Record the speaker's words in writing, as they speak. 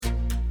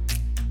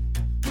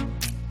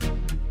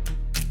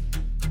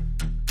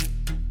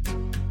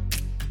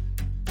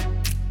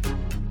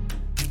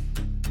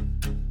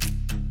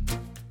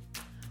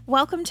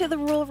Welcome to the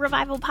Rural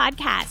Revival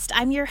Podcast.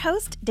 I'm your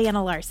host,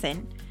 Dana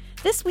Larson.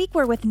 This week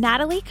we're with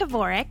Natalie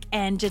Kavorik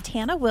and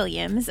Jatana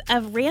Williams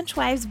of Ranch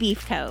Wives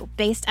Beef Co.,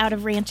 based out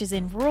of ranches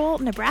in rural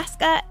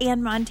Nebraska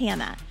and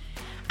Montana.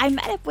 I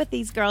met up with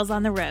these girls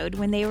on the road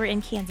when they were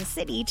in Kansas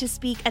City to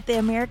speak at the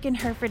American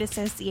Hereford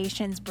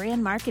Association's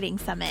Brand Marketing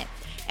Summit,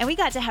 and we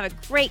got to have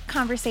a great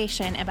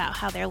conversation about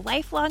how their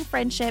lifelong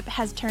friendship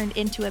has turned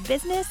into a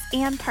business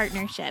and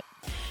partnership.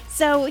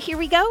 So here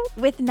we go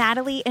with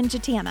Natalie and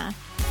Jatana.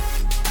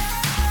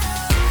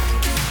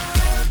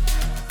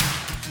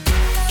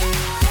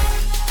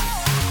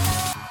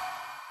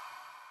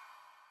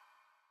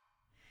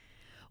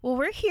 Well,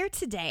 we're here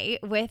today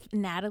with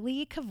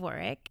Natalie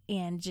Kavorik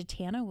and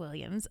Jatana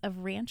Williams of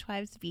Ranch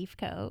Wives Beef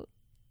Co.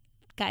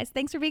 Guys,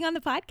 thanks for being on the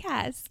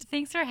podcast.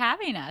 Thanks for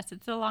having us.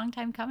 It's a long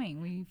time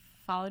coming. We've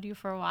followed you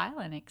for a while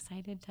and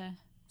excited to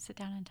sit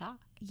down and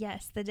talk.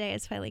 Yes, the day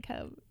has finally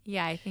come.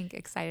 Yeah, I think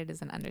excited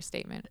is an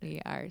understatement.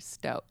 We are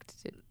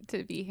stoked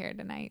to be here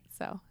tonight.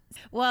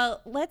 Well,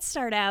 let's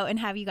start out and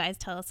have you guys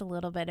tell us a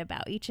little bit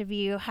about each of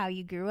you, how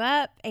you grew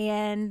up,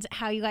 and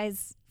how you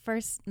guys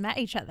first met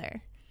each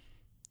other.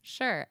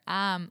 Sure.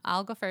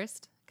 I'll go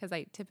first because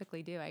I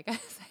typically do, I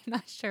guess. I'm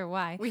not sure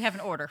why. We have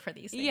an order for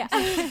these things. Yeah.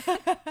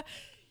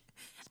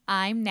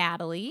 I'm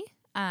Natalie.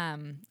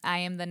 I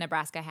am the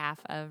Nebraska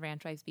half of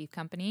Ranch Wives Beef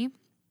Company,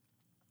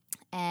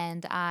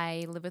 and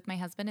I live with my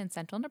husband in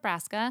central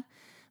Nebraska,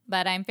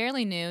 but I'm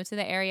fairly new to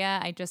the area.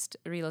 I just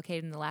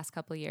relocated in the last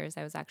couple of years.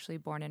 I was actually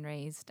born and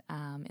raised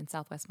in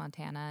southwest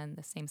Montana in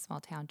the same small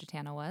town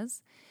Jatana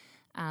was.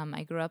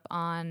 I grew up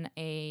on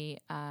a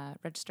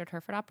registered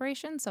Hereford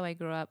operation, so I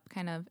grew up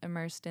kind of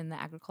immersed in the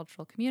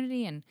agricultural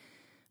community and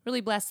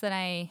really blessed that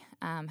I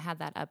had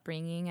that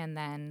upbringing, and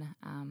then,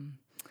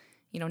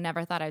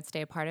 never thought I'd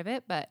stay a part of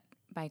it, but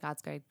by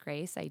God's great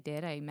grace, I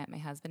did. I met my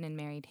husband and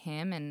married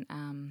him, and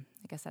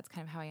I guess that's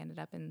kind of how I ended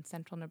up in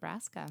central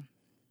Nebraska.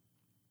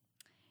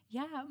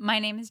 Yeah, my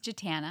name is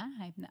Jatana.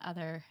 I'm the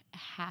other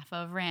half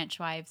of Ranch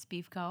Wives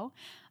Beef Co.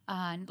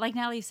 Like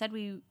Natalie said,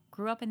 we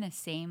grew up in the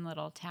same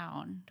little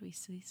town. Do we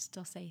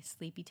still say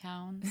Sleepy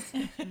Town?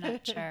 I'm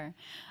not sure.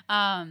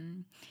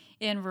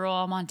 In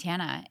rural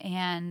Montana,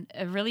 and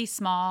a really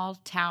small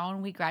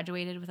town. We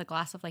graduated with a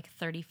class of like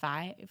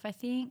 35, I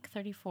think,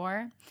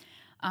 34.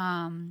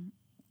 And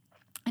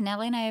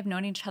Natalie and I have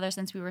known each other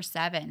since we were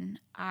 7.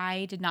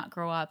 I did not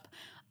grow up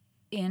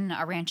in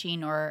a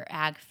ranching or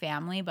ag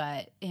family,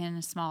 but in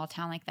a small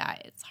town like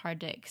that, it's hard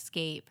to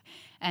escape.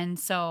 And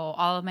so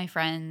all of my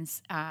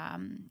friends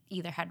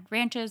either had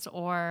ranches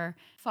or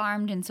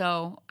farmed. And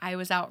so I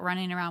was out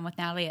running around with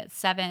Natalie at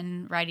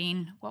 7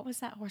 riding, what was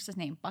that horse's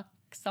name?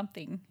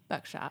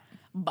 Buckshot.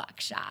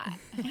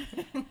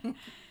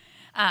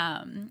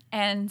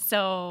 And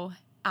so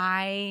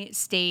I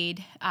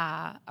stayed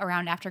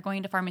around after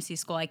going to pharmacy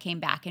school. I came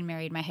back and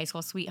married my high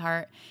school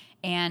sweetheart.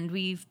 And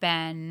we've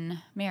been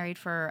married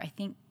for, I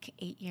think,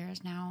 8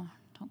 years now.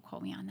 Don't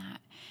quote me on that.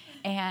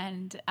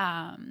 And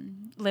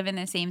live in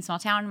the same small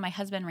town. My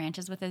husband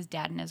ranches with his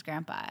dad and his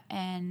grandpa.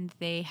 And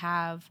they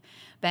have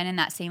been in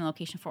that same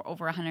location for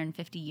over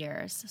 150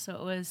 years. So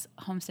it was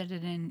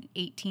homesteaded in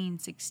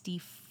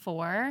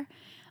 1864.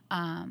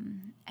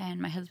 And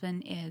my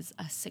husband is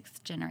a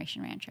 6th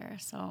generation rancher.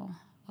 So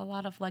a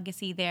lot of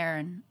legacy there.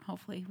 And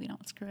hopefully we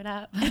don't screw it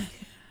up. I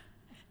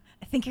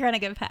think you're on a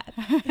good path.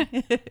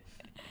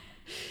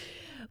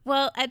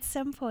 Well, at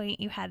some point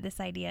you had this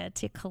idea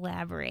to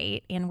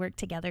collaborate and work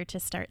together to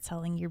start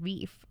selling your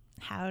beef.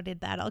 How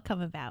did that all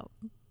come about?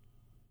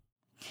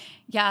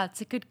 Yeah,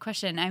 it's a good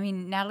question. I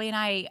mean, Natalie and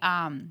I,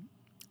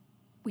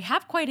 we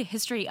have quite a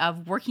history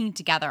of working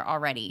together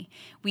already.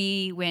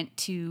 We went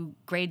to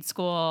grade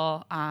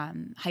school,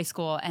 high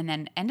school, and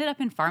then ended up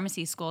in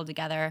pharmacy school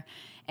together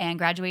and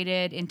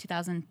graduated in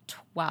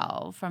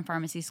 2012 from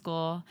pharmacy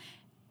school,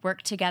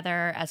 worked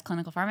together as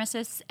clinical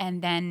pharmacists,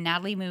 and then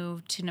Natalie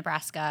moved to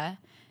Nebraska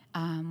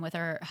with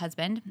her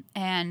husband,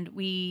 and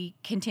we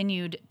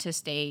continued to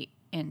stay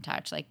in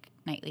touch, like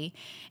nightly.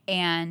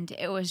 And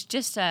it was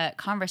just a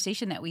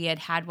conversation that we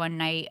had one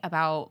night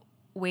about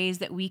ways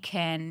that we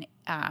can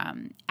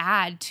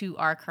add to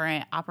our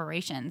current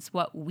operations,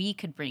 what we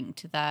could bring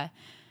to the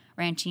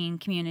ranching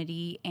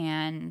community,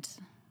 and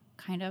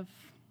kind of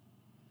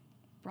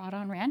brought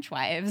on Ranch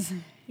Wives.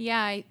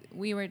 Yeah,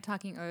 we were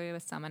talking earlier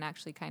with someone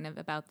actually kind of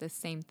about this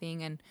same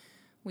thing, and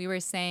we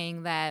were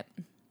saying that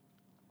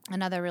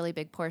another really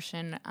big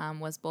portion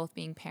was both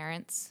being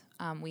parents.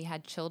 We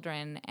had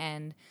children,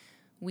 and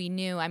we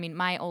knew, I mean,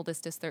 my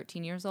oldest is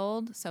 13 years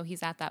old, so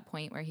he's at that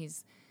point where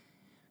he's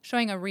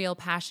showing a real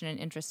passion and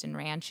interest in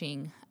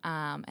ranching,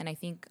 and I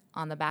think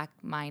on the back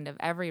mind of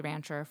every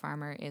rancher or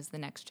farmer is the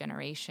next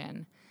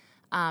generation.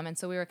 And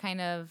so we were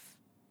kind of,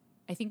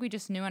 I think we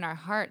just knew in our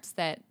hearts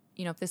that,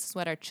 if this is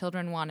what our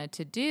children wanted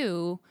to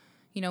do,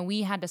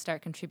 we had to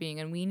start contributing,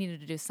 and we needed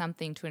to do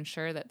something to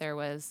ensure that there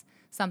was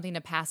something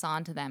to pass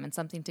on to them and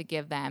something to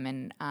give them.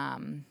 And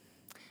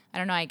I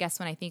don't know, I guess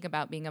when I think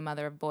about being a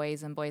mother of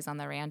boys and boys on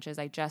the ranches,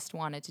 I just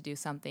wanted to do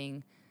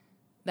something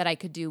that I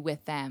could do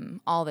with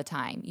them all the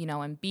time, you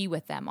know, and be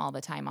with them all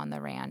the time on the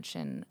ranch.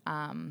 And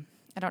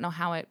I don't know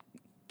how it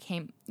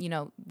came, you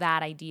know,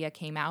 that idea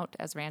came out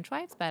as Ranch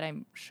Wives, but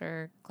I'm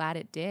sure glad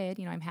it did.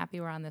 You know, I'm happy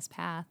we're on this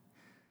path.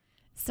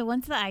 So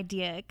once the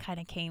idea kind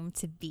of came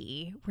to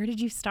be, where did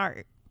you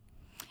start?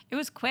 It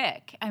was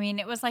quick. I mean,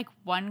 it was like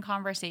one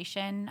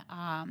conversation.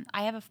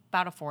 I have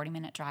about a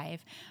 40-minute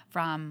drive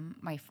from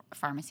my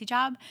pharmacy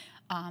job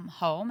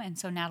home. And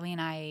so Natalie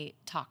and I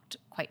talked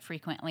quite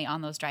frequently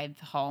on those drives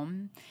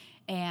home.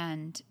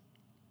 And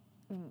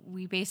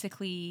we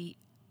basically,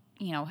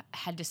 you know,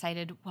 had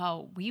decided,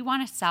 well, we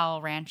want to sell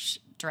ranch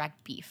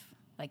direct beef.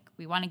 Like,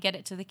 we want to get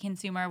it to the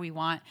consumer. We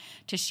want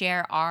to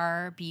share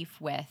our beef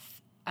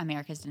with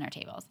America's dinner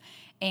tables.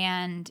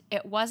 And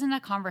it wasn't a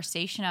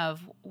conversation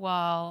of,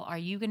 well, are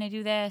you going to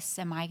do this?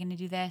 Am I going to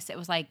do this? It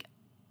was like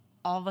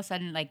all of a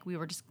sudden, like, we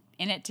were just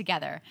in it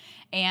together.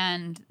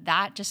 And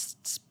that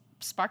just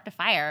sparked a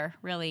fire,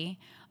 really.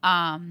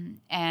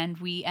 And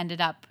we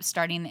ended up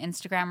starting the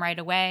Instagram right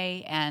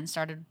away and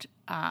started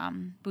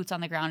boots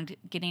on the ground,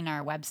 getting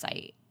our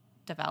website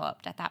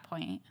developed at that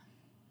point.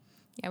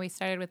 Yeah, we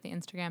started with the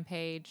Instagram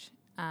page.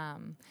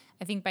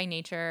 I think by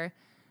nature,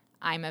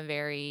 I'm a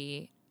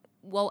very...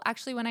 Well,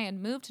 actually, when I had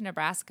moved to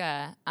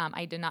Nebraska,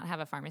 I did not have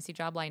a pharmacy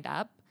job lined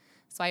up.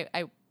 So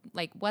I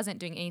like wasn't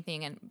doing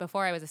anything. And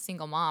before, I was a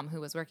single mom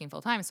who was working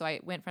full time. So I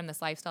went from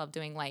this lifestyle of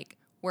doing like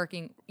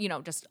working, you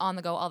know, just on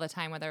the go all the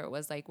time, whether it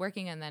was like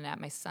working and then at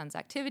my son's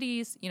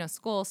activities, you know,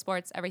 school,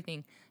 sports,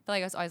 everything. I felt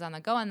like I was always on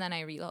the go. And then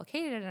I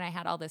relocated and I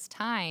had all this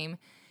time.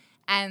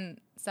 And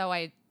so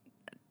I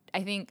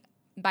think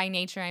by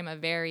nature, I'm a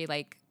very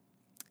like,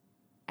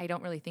 I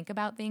don't really think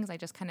about things. I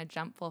just kind of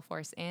jump full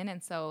force in.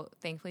 And so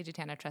thankfully,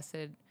 Jatana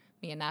trusted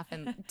me enough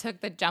and took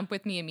the jump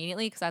with me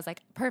immediately because I was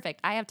like, perfect,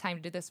 I have time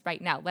to do this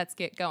right now. Let's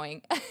get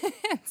going.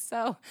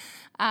 So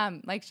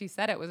like she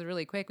said, it was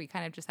really quick. We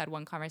kind of just had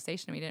one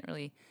conversation. We didn't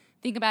really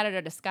think about it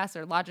or discuss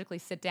or logically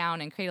sit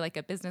down and create like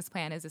a business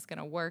plan. Is this going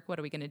to work? What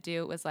are we going to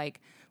do? It was like,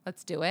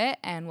 let's do it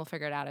and we'll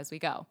figure it out as we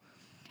go.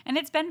 And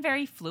it's been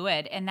very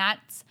fluid. And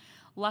that's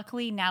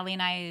luckily Natalie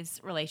and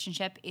I's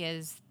relationship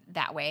is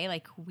that way.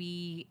 Like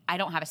I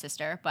don't have a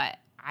sister, but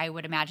I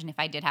would imagine if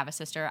I did have a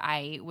sister,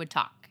 I would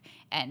talk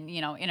and, you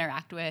know,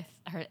 interact with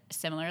her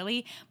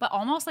similarly, but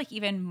almost like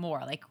even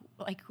more like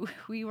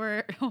we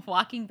were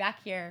walking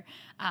back here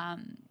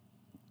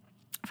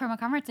from a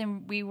conference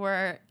and we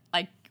were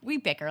like, we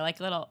bicker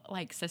like little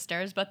like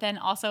sisters, but then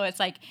also it's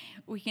like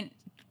we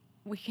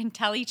can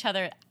tell each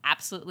other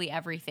absolutely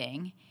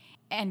everything.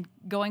 And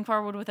going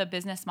forward with a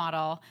business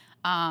model,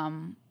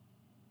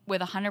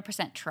 with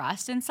 100%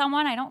 trust in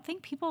someone, I don't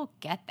think people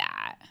get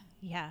that.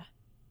 Yeah.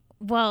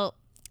 Well,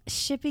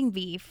 shipping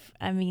beef,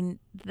 I mean,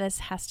 this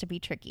has to be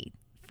tricky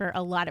for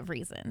a lot of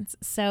reasons.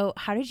 So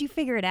how did you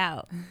figure it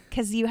out?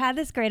 Because you had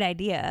this great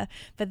idea,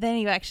 but then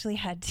you actually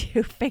had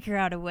to figure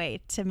out a way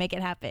to make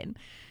it happen.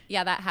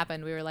 Yeah, that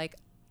happened. We were like,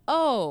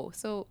 oh,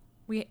 so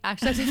we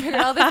actually have to figure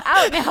all this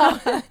out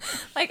now.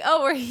 Like,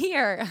 oh, we're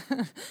here.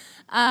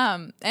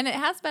 And it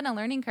has been a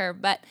learning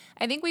curve, but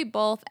I think we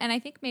both, and I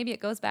think maybe it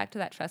goes back to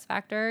that trust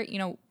factor. You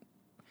know,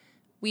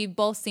 we've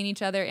both seen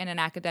each other in an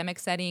academic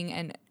setting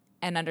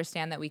and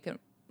understand that we can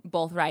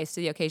both rise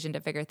to the occasion to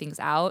figure things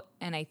out.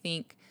 And I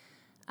think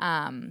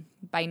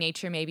by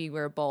nature, maybe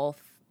we're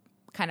both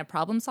kind of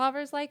problem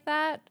solvers like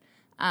that,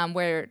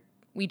 where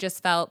we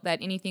just felt that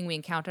anything we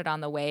encountered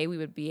on the way, we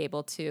would be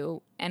able to,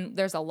 and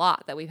there's a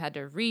lot that we've had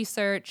to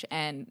research,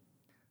 and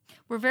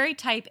we're very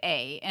type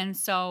A. And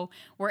so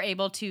we're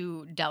able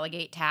to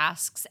delegate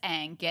tasks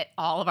and get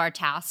all of our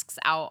tasks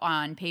out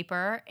on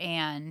paper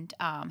and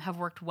have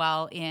worked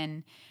well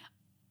in,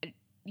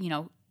 you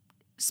know,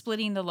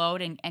 splitting the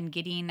load and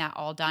getting that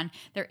all done.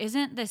 There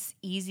isn't this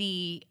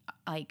easy,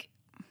 like,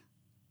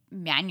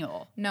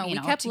 manual. No, we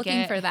kept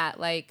looking for that.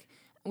 Like,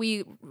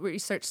 we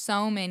researched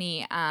so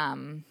many,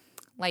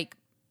 like,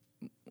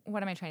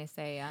 what am I trying to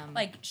say?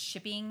 Like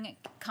shipping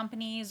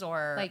companies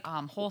or like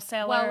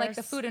wholesalers? Well, like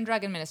the Food and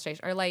Drug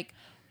Administration or like...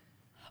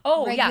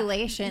 Oh,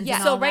 regulations. Yeah.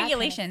 And So all that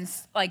regulations,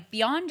 kind of like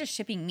beyond just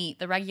shipping meat,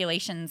 the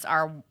regulations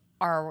are,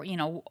 you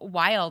know,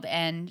 wild,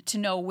 and to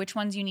know which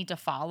ones you need to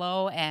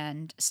follow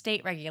and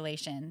state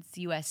regulations,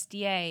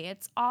 USDA,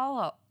 it's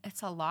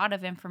a lot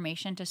of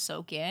information to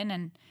soak in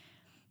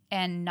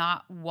and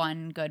not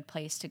one good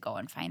place to go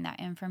and find that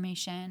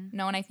information.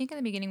 No, and I think in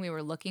the beginning we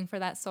were looking for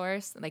that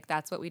source. Like,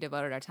 that's what we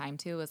devoted our time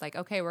to, was like,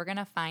 okay, we're going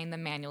to find the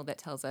manual that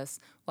tells us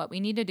what we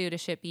need to do to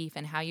ship beef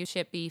and how you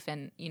ship beef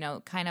and, you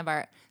know, kind of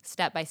our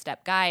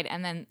step-by-step guide.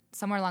 And then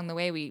somewhere along the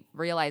way, we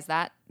realized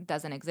that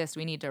doesn't exist.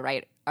 We need to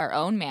write our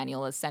own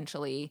manual,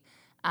 essentially,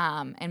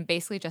 and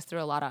basically just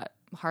through a lot of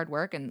hard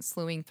work and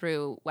sleuing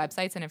through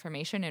websites and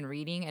information and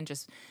reading, and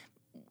just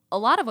a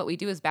lot of what we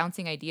do is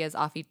bouncing ideas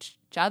off each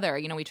other.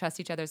 You know, we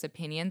trust each other's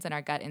opinions and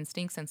our gut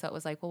instincts. And so it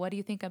was like, well, what do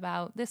you think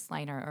about this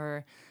liner?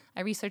 Or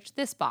I researched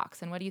this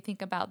box, and what do you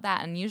think about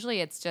that? And usually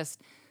it's just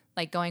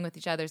like going with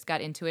each other's gut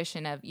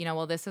intuition of, you know,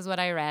 well, this is what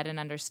I read and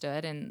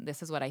understood, and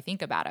this is what I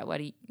think about it. What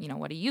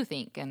do you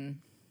think? And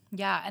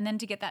Yeah, and then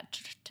to get that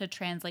to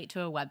translate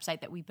to a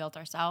website that we built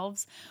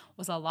ourselves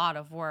was a lot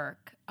of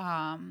work.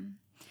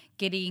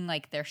 Getting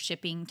like their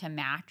shipping to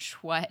match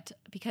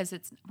because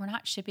we're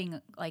not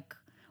shipping like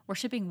we're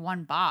shipping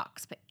one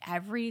box, but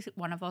every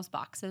one of those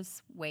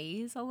boxes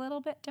weighs a little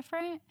bit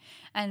different.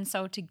 And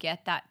so to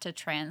get that to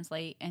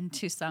translate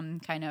into some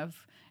kind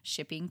of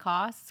shipping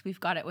costs, we've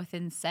got it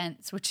within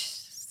cents, which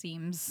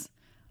seems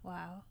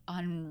wow.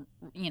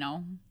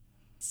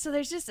 So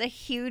there's just a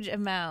huge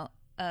amount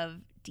of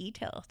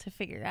detail to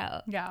figure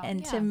out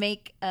to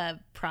make a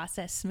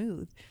process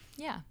smooth.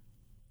 Yeah.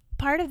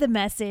 Part of the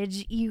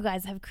message you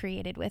guys have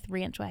created with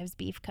Ranch Wives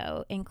Beef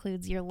Co.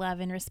 includes your love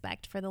and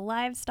respect for the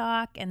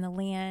livestock and the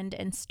land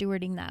and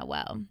stewarding that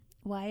well.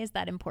 Why is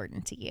that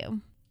important to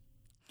you?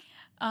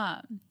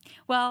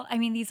 Well, I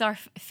mean, these are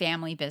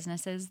family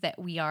businesses that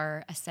we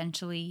are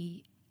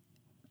essentially,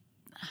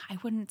 I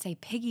wouldn't say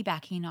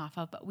piggybacking off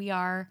of, but we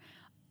are,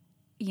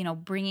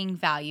 bringing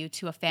value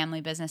to a family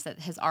business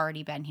that has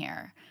already been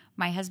here.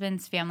 My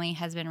husband's family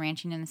has been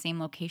ranching in the same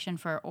location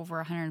for over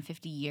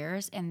 150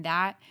 years, and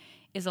that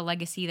is a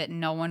legacy that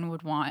no one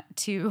would want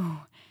to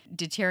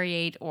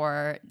deteriorate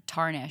or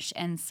tarnish.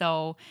 And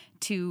so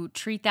to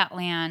treat that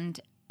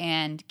land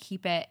and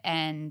keep it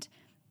and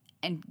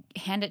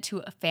hand it to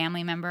a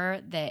family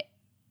member that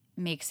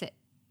makes it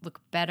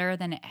look better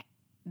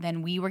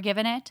than we were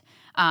given it,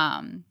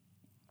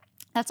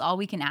 that's all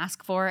we can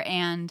ask for.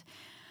 And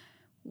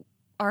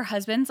our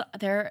husbands,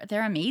 they're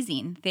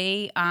amazing.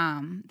 They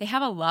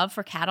have a love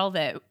for cattle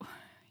that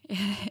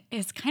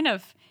is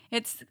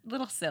it's a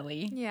little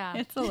silly. Yeah.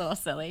 It's a little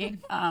silly.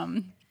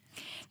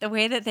 The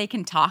way that they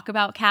can talk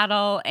about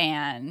cattle,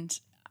 and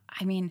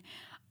I mean,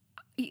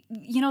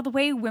 the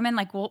way women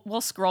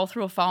will scroll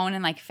through a phone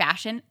and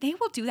fashion, they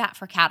will do that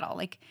for cattle.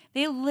 Like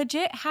they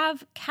legit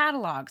have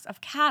catalogs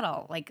of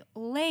cattle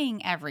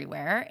laying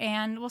everywhere,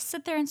 and will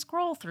sit there and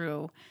scroll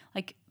through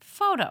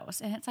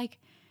photos, and it's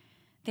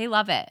they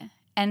love it.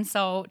 And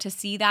so to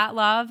see that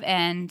love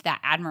and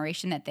that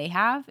admiration that they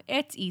have,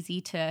 it's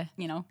easy to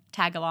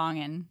tag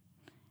along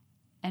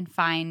and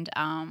find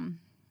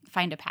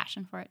a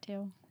passion for it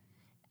too.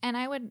 And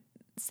I would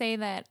say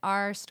that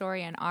our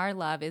story and our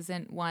love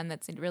isn't one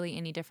that's really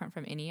any different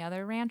from any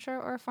other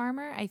rancher or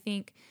farmer. I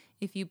think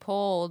if you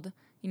polled,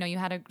 you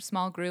had a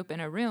small group in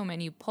a room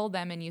and you polled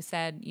them and you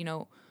said,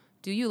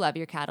 do you love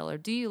your cattle, or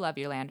do you love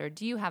your land, or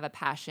do you have a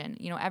passion?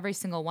 Every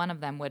single one of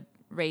them would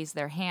raise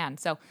their hand.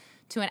 So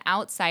to an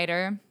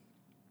outsider,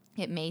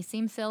 it may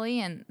seem silly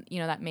and,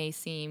 that may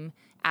seem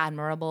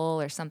admirable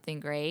or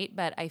something great,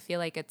 but I feel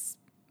like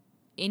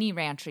any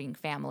ranching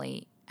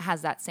family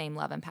has that same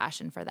love and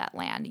passion for that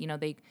land.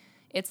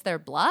 It's their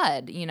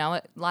blood.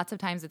 Lots of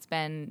times it's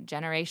been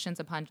generations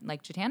upon,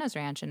 like Jatana's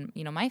ranch and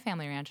my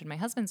family ranch and my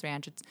husband's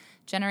ranch. It's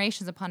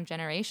generations upon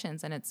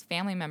generations, and it's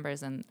family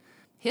members and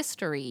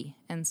history.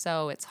 And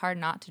so it's hard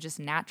not to just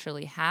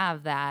naturally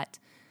have that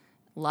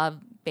love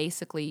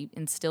basically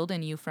instilled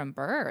in you from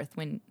birth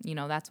when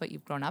that's what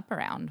you've grown up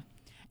around.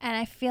 And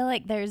I feel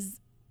like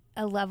there's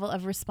a level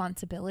of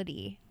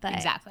responsibility that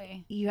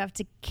exactly you have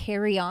to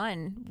carry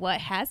on what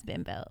has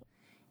been built.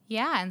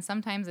 Yeah, and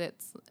sometimes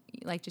it's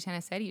like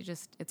Jatana said,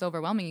 it's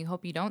overwhelming. You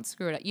hope you don't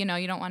screw it up. You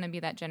don't want to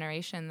be that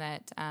generation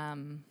that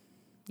that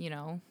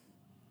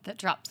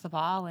drops the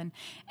ball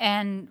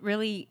and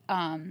really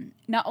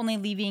not only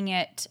leaving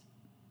it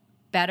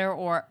better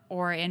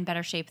or in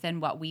better shape than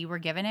what we were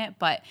given it,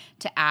 but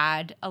to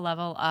add a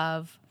level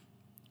of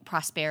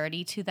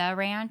prosperity to the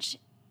ranch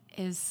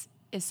is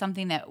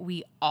something that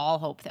we all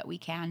hope that we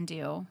can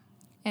do.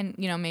 And,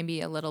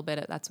 maybe a little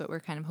bit, that's what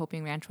we're kind of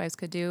hoping Ranch Wives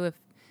could do, if,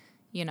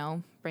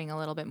 bring a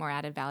little bit more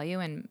added value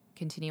and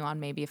continue on.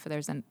 Maybe if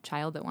there's a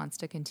child that wants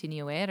to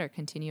continue it or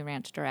continue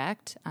Ranch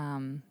Direct,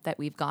 that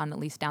we've gone at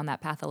least down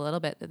that path a little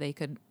bit, that they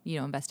could,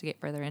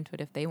 investigate further into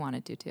it if they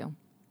wanted to too.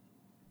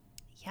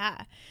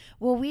 Yeah.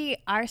 Well, we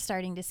are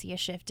starting to see a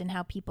shift in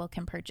how people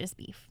can purchase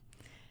beef.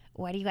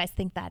 Why do you guys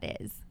think that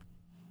is?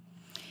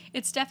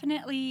 It's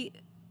definitely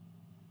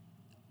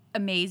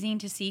amazing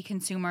to see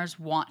consumers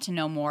want to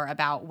know more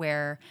about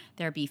where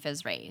their beef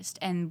is raised.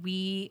 And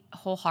we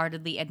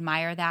wholeheartedly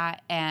admire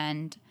that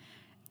and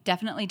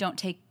definitely don't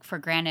take for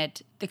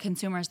granted the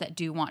consumers that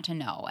do want to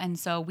know. And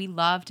so we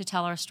love to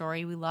tell our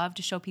story. We love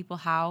to show people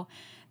how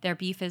their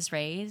beef is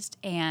raised,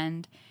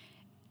 and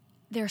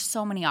there's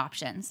so many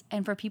options.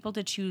 And for people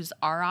to choose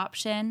our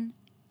option,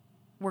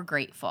 we're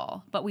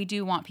grateful. But we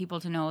do want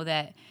people to know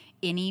that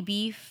any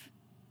beef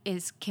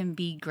can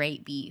be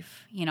great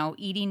beef.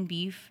 Eating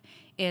beef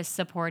is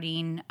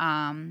supporting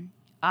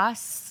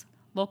us,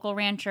 local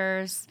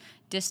ranchers,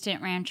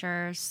 distant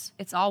ranchers.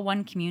 It's all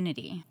one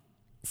community.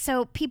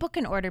 So people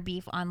can order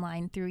beef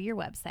online through your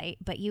website,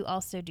 but you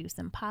also do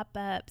some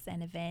pop-ups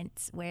and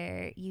events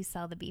where you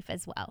sell the beef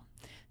as well.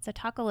 So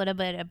talk a little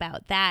bit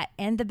about that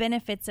and the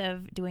benefits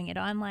of doing it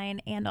online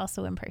and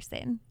also in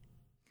person.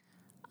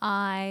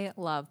 I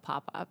love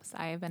pop-ups.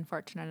 I have been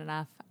fortunate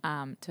enough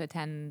to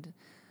attend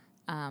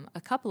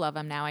a couple of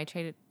them now. I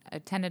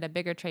attended a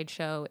bigger trade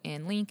show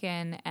in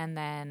Lincoln, and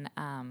then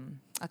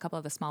a couple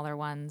of the smaller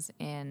ones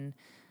in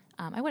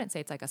I wouldn't say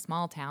it's like a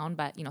small town,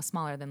 but,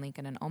 smaller than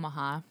Lincoln and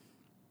Omaha.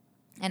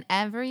 And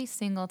every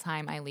single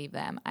time I leave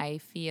them, I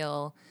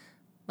feel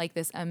like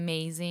this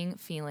amazing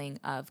feeling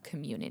of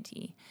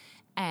community.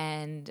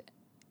 And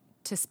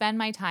to spend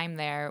my time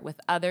there with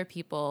other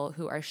people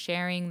who are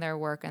sharing their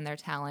work and their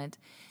talent,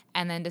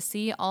 and then to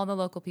see all the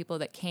local people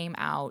that came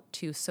out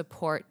to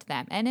support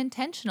them, and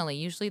intentionally,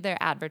 usually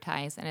they're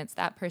advertised, and it's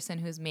that person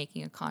who's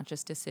making a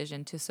conscious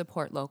decision to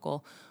support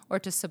local or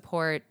to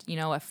support,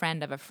 a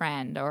friend of a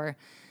friend, or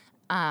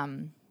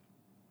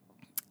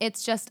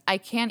it's just, I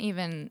can't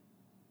even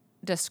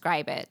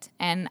describe it.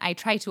 And I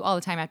try to all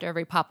the time after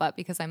every pop-up,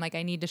 because I'm like,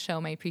 I need to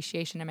show my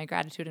appreciation and my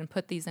gratitude and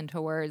put these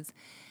into words.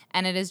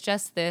 And it is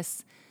just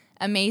this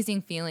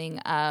amazing feeling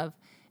of,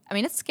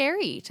 it's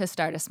scary to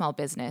start a small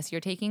business. You're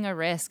taking a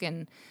risk.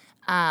 And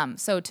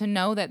so to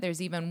know that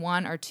there's even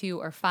 1 or 2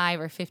 or 5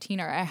 or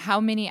 15 or how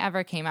many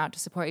ever came out to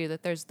support you,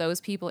 that there's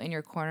those people in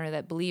your corner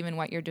that believe in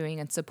what you're doing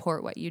and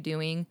support what you're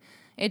doing,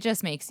 it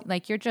just makes,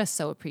 you're just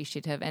so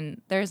appreciative.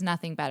 And there's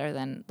nothing better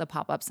than the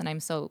pop-ups. And I'm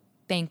so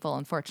thankful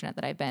and fortunate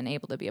that I've been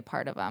able to be a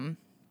part of them.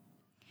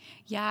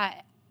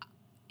 Yeah.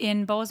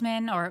 In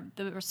Bozeman or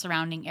the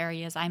surrounding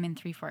areas, I'm in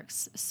Three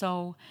Forks.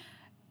 So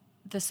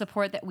the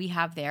support that we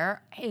have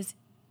there is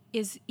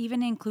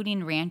even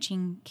including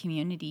ranching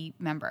community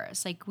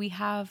members. Like, we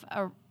have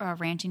a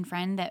ranching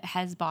friend that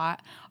has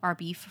bought our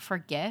beef for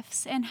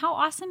gifts. And how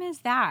awesome is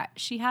that?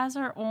 She has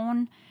her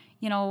own,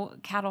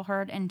 cattle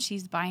herd, and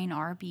she's buying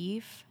our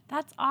beef.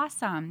 That's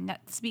awesome.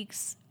 That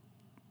speaks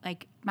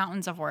like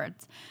mountains of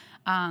words.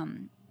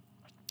 And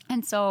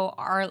so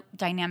our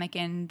dynamic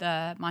in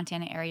the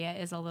Montana area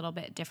is a little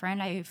bit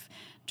different. I've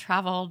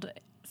traveled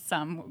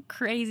some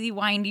crazy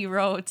windy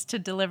roads to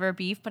deliver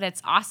beef, but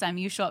it's awesome.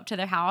 You show up to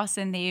their house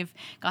and they've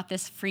got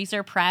this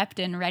freezer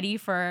prepped and ready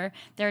for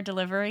their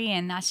delivery,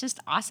 and that's just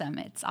awesome.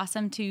 It's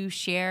awesome to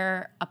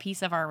share a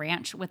piece of our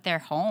ranch with their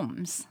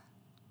homes.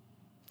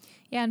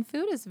 Yeah, and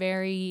food is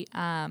very,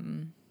 I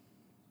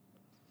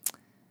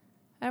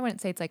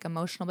wouldn't say it's like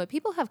emotional, but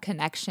people have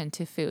connection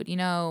to food.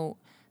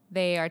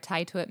 They are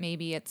tied to it.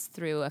 Maybe it's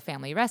through a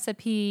family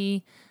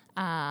recipe,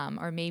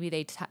 or maybe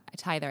they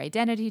tie their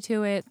identity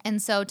to it. And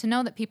so to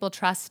know that people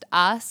trust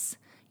us,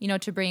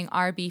 to bring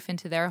our beef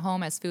into their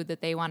home as food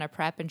that they want to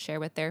prep and share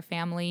with their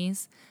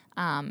families,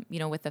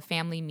 with a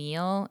family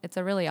meal, it's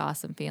a really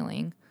awesome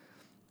feeling.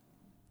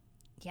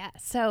 Yeah.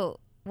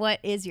 So what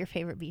is your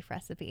favorite beef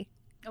recipe?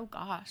 Oh,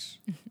 gosh.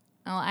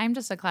 Oh, I'm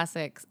just a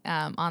classic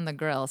on the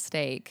grill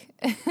steak.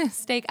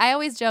 I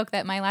always joke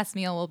that my last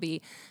meal will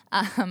be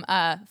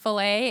a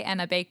filet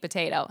and a baked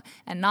potato,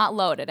 and not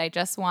loaded. I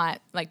just want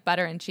like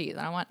butter and cheese.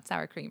 I don't want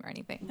sour cream or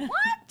anything.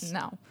 What?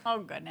 No. Oh,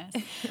 goodness.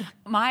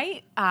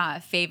 My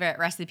favorite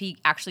recipe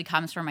actually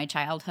comes from my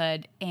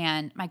childhood,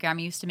 and my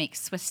grandma used to make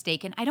Swiss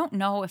steak, and I don't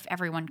know if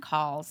everyone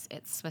calls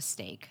it Swiss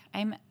steak.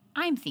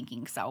 I'm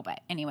thinking so,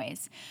 but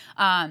anyways,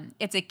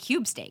 it's a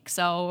cube steak,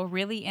 so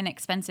really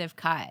inexpensive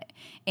cut.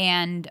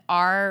 And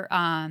our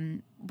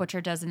butcher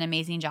does an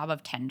amazing job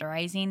of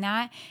tenderizing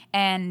that.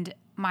 And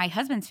my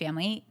husband's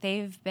family,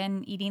 they've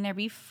been eating their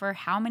beef for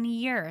how many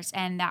years?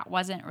 And that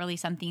wasn't really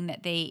something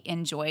that they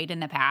enjoyed in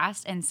the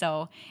past. And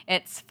so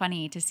it's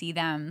funny to see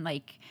them,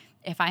 like,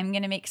 if I'm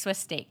going to make Swiss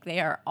steak, they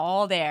are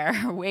all there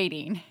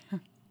waiting.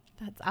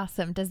 That's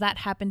awesome. Does that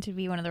happen to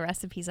be one of the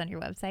recipes on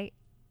your website?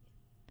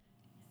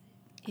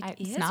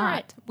 It's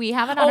not. We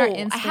have it on our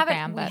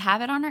Instagram. We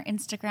have it on our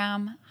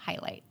Instagram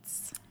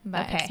highlights.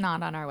 But okay. It's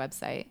not on our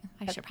website.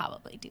 I should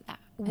probably do that.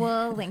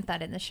 We'll link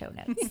that in the show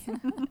notes.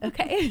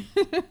 Okay.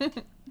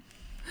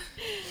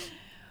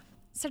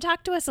 So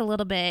talk to us a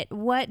little bit.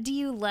 What do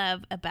you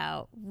love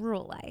about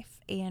rural life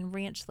and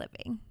ranch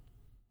living?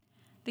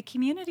 The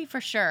community,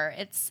 for sure.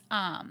 It's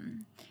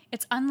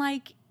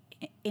unlike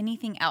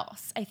anything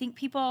else. I think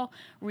people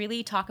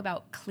really talk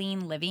about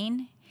clean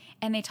living,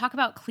 and they talk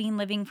about clean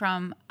living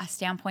from a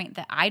standpoint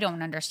that I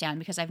don't understand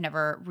because I've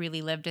never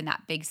really lived in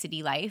that big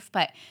city life.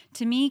 But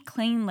to me,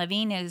 clean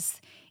living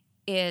is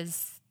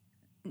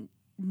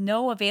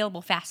no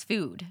available fast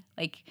food.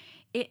 Like,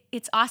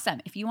 it's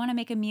awesome. If you want to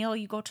make a meal,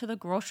 you go to the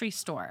grocery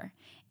store,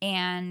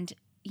 and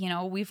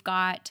we've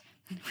got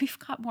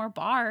more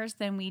bars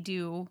than we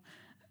do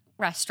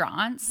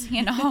restaurants,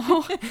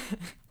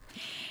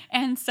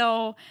 And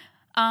so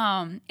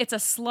it's a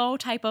slow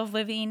type of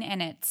living,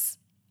 and it's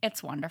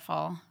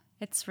wonderful.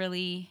 It's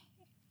really,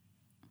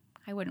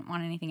 I wouldn't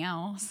want anything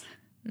else.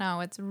 No,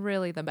 it's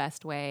really the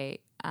best way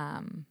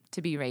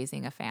to be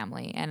raising a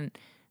family. And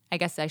I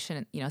guess I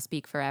shouldn't,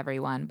 speak for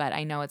everyone, but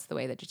I know it's the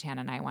way that Jatan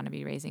and I want to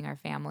be raising our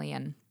family.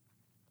 And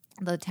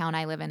the town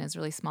I live in is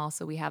really small,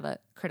 so we have a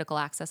critical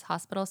access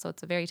hospital. So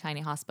it's a very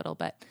tiny hospital,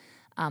 but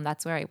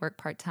that's where I work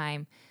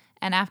part-time.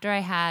 And after I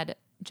had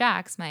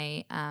Jax,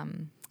 my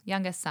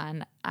youngest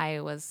son,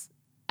 I was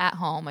at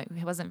home.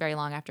 It wasn't very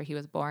long after he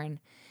was born.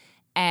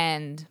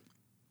 And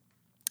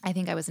I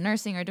think I was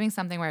nursing or doing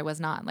something where I was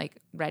not like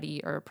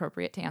ready or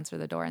appropriate to answer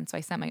the door. And so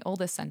I sent my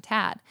oldest son,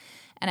 Tad,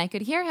 and I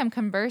could hear him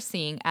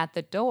conversing at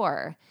the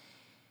door.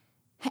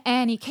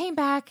 And he came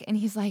back and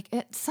he's like,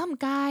 some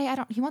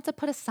guy, he wants to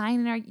put a sign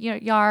in our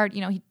yard.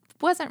 He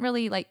wasn't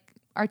really like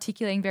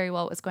articulating very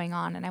well what was going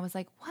on. And I was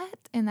like, what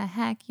in the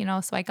heck?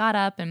 So I got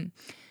up and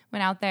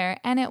went out there,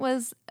 and it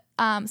was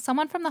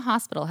someone from the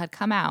hospital had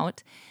come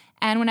out.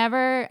 And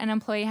whenever an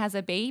employee has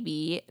a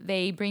baby,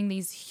 they bring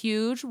these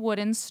huge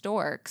wooden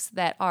storks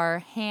that are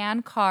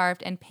hand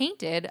carved and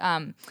painted.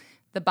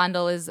 The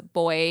bundle is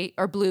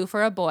blue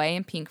for a boy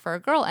and pink for a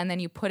girl. And then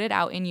you put it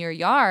out in your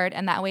yard,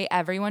 and that way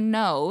everyone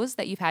knows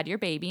that you've had your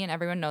baby and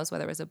everyone knows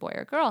whether it was a boy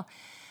or girl.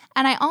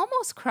 And I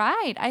almost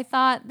cried. I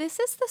thought, this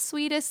is the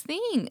sweetest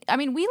thing. I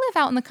mean, we live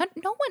out in the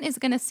country. No one is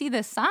going to see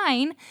this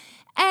sign.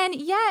 And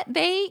yet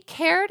they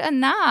cared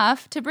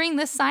enough to bring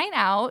this sign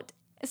out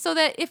so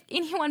that if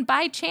anyone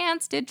by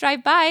chance did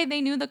drive by, they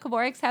knew the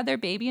Kvoreks had their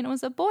baby and it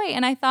was a boy.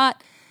 And I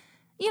thought,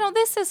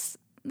 this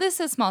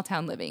is small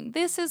town living.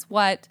 This is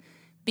what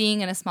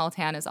being in a small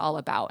town is all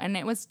about. And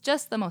it was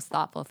just the most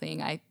thoughtful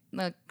thing. I'm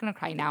going to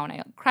cry now, and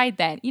I cried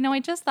then. I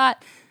just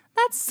thought,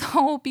 that's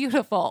so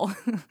beautiful.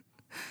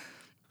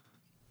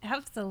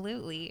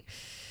 Absolutely.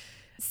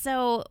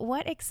 So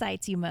what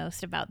excites you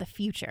most about the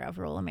future of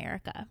rural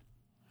America?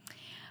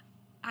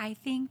 I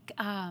think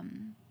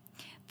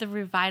the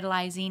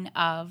revitalizing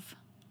of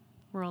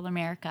rural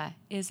America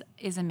is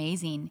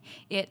amazing.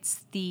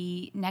 It's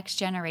the next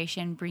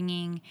generation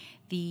bringing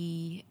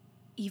the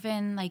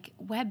even like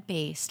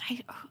web-based.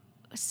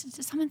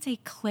 Did someone say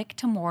click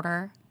to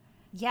mortar?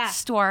 Yeah.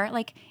 Store.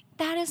 Like,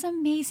 that is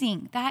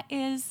amazing.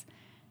 That's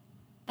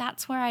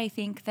where I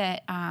think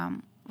that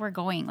we're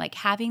going. Like,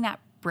 having that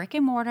brick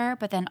and mortar,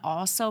 but then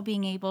also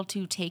being able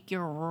to take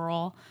your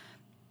rural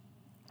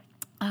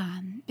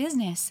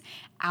business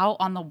out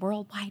on the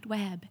World Wide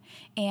Web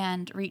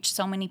and reach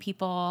so many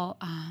people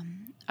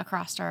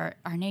across our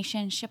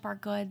nation, ship our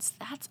goods.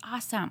 That's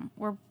awesome.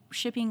 We're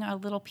shipping a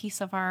little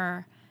piece of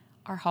our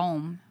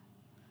home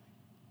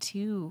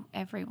to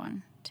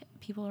everyone, to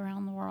people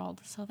around the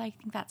world. So I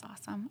think that's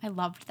awesome. I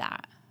loved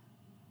that.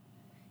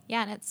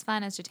 Yeah, and it's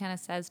fun, as Jatana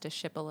says, to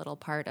ship a little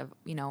part of,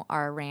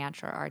 our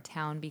ranch or our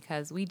town,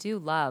 because we do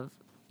love,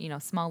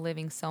 small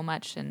living so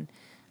much, and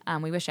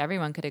we wish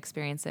everyone could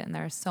experience it. And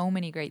there are so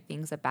many great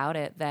things about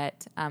it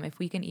that if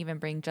we can even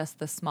bring just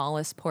the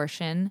smallest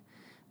portion,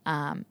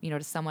 to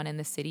someone in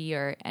the city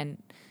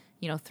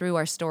through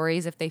our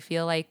stories, if they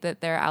feel like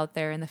that they're out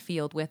there in the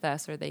field with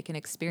us, or they can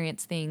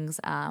experience things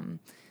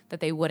that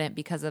they wouldn't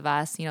because of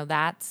us,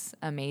 that's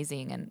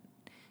amazing.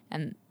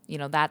 And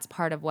that's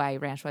part of why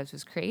Ranch Wives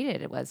was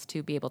created. It was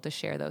to be able to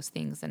share those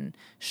things and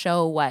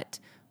show what,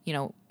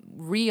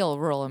 real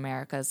rural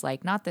America is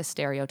like, not the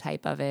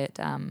stereotype of it.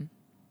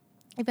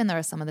 Even there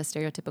are some of the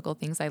stereotypical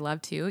things I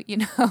love too,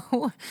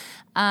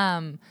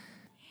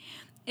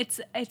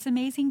 It's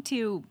amazing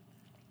to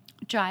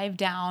drive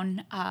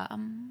down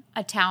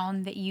a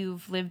town that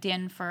you've lived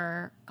in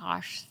for,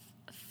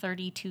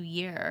 32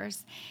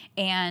 years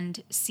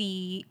and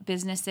see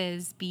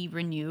businesses be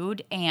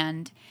renewed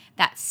and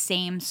that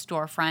same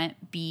storefront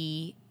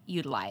be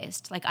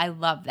utilized. Like, I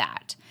love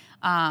that.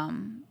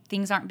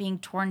 Things aren't being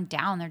torn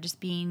down. They're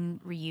just being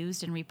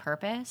reused and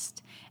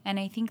repurposed. And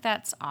I think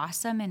that's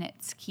awesome, and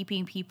it's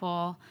keeping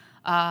people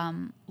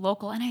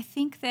local. And I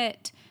think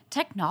that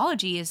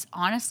technology is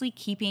honestly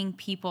keeping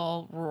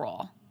people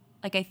rural.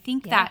 Like, I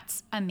think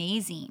that's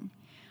amazing.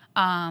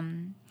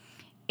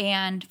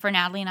 And for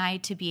Natalie and I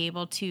to be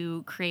able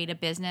to create a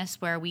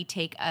business where we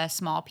take a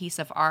small piece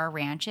of our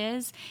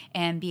ranches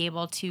and be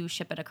able to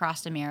ship it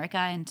across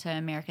America into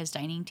America's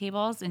dining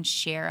tables and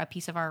share a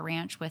piece of our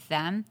ranch with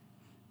them,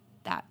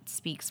 that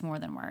speaks more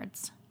than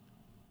words.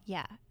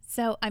 Yeah.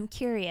 So I'm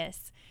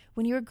curious,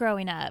 when you were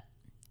growing up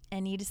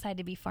and you decided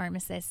to be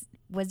pharmacist,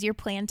 was your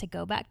plan to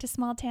go back to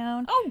small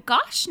town? Oh,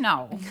 gosh,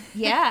 no.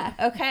 Yeah.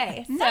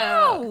 Okay.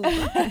 No.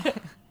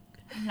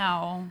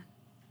 No.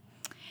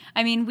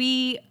 I mean,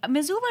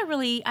 Missoula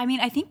really,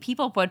 I think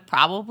people would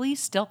probably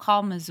still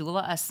call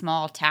Missoula a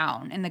small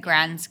town in the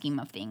grand scheme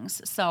of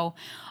things. So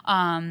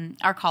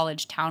our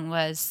college town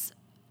was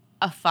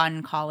a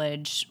fun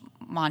college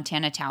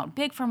Montana town,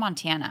 big for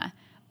Montana,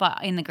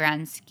 but in the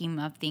grand scheme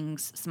of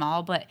things,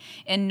 small. But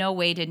in no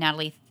way did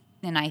Natalie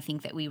and I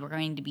think that we were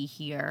going to be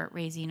here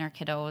raising our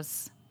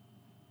kiddos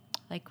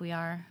like we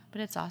are.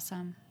 But it's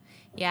awesome.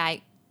 Yeah,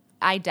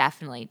 I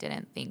definitely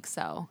didn't think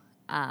so.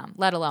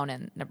 Let alone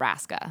in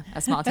Nebraska,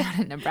 a small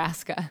town in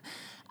Nebraska.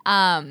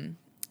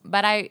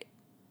 But I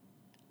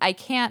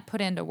can't put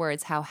into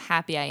words how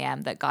happy I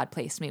am that God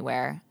placed me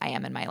where I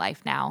am in my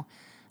life now.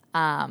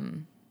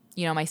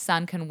 My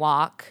son can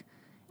walk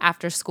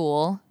after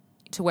school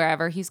to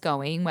wherever he's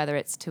going, whether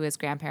it's to his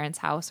grandparents'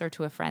 house or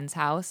to a friend's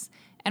house,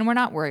 and we're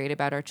not worried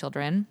about our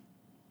children.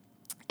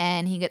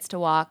 And he gets to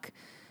walk,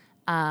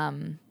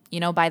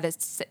 by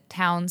the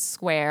town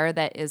square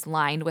that is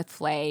lined with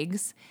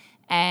flags.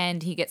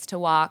 And he gets to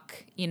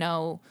walk,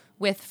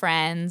 with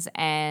friends.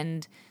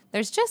 And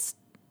there's just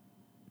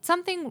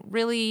something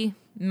really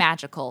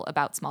magical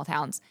about small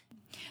towns.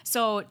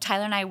 So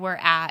Tyler and I were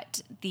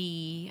at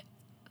the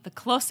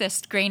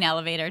closest grain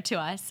elevator to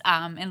us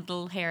in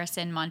Little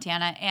Harrison,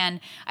 Montana. And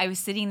I was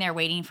sitting there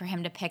waiting for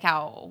him to pick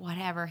out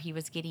whatever he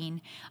was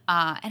getting.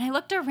 And I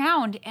looked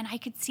around and I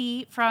could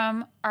see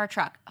from our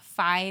truck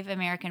 5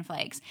 American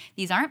flags.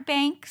 These aren't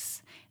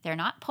banks. They're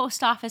not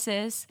post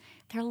offices.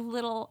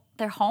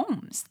 They're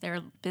homes.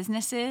 They're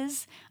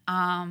businesses.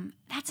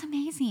 That's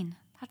amazing.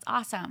 That's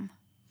awesome.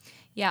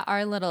 Yeah,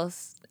 our little,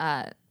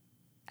 I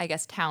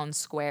guess, town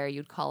square,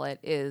 you'd call it,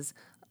 is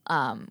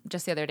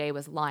just the other day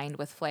was lined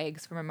with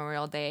flags for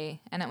Memorial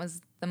Day. And it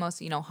was the most,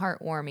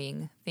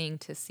 heartwarming thing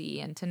to see.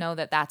 And to know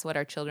that that's what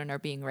our children are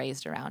being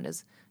raised around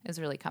is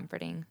really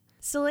comforting.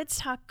 So let's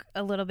talk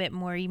a little bit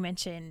more. You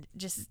mentioned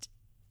just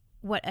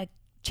what a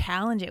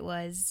challenge it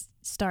was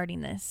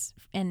starting this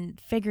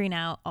and figuring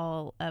out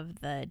all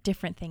of the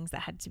different things that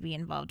had to be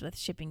involved with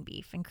shipping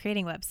beef and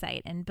creating a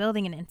website and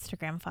building an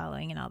Instagram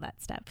following and all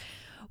that stuff.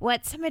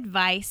 What's some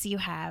advice you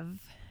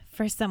have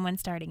for someone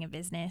starting a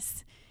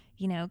business?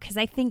 Because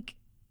I think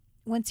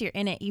once you're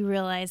in it, you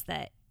realize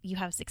that you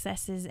have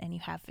successes and you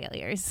have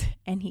failures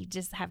and you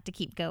just have to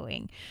keep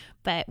going.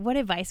 But what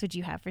advice would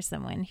you have for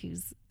someone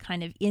who's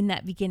kind of in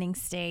that beginning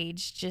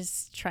stage,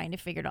 just trying to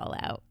figure it all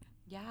out?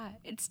 Yeah,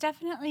 it's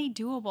definitely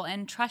doable,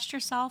 and trust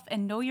yourself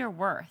and know your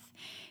worth,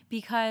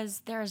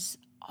 because there's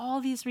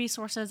all these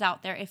resources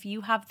out there. If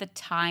you have the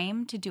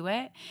time to do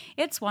it,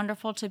 it's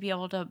wonderful to be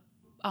able to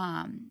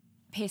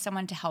pay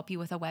someone to help you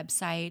with a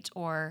website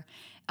or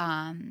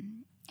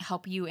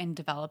help you in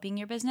developing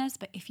your business.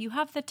 But if you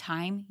have the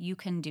time, you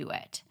can do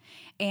it.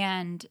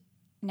 And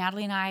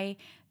Natalie and I,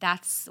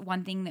 that's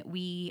one thing that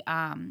we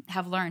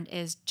have learned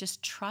is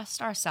just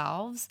trust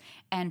ourselves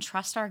and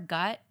trust our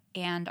gut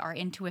and our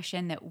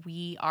intuition that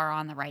we are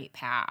on the right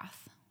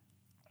path.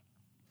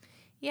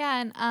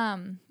 Yeah,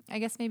 and I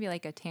guess maybe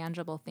like a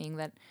tangible thing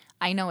that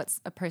I know it's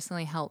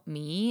personally helped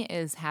me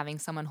is having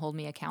someone hold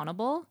me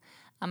accountable.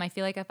 I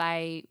feel like if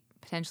I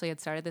potentially had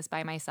started this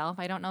by myself,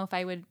 I don't know if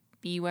I would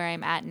be where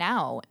I'm at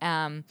now.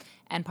 And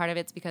part of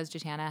it's because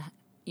Jatana,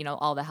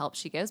 all the help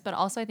she gives, but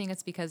also I think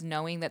it's because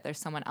knowing that there's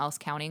someone else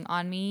counting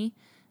on me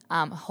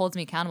holds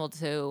me accountable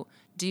to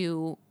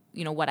do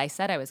what I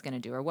said I was going to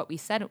do or what we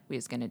said we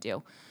was going to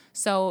do.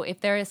 So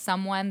if there is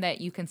someone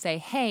that you can say,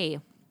 hey,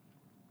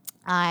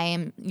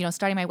 I'm,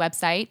 starting my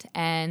website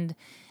and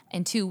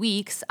in 2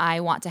 weeks, I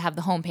want to have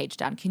the homepage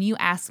done. Can you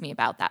ask me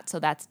about that? So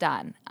that's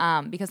done.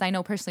 Because I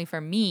know personally for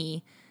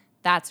me,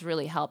 that's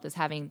really helped is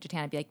having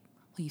Jatana be like,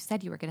 well, you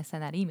said you were going to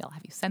send that email.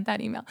 Have you sent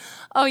that email?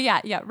 Oh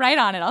yeah, right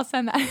on it. I'll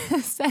send that,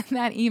 send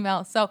that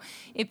email. So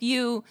if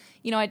you,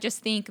 I just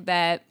think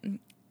that,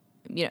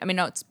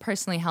 it's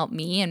personally helped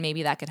me and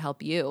maybe that could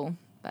help you.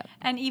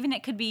 And even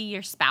it could be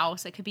your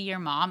spouse, it could be your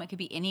mom, it could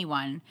be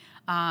anyone.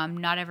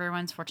 Not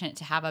everyone's fortunate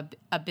to have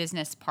a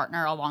business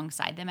partner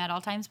alongside them at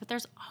all times, but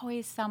there's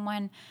always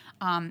someone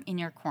in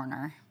your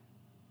corner.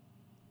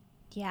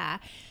 Yeah.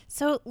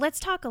 So let's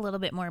talk a little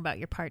bit more about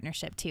your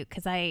partnership too,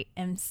 because I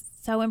am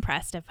so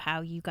impressed of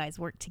how you guys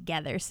work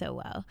together so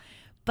well.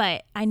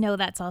 But I know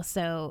that's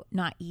also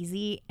not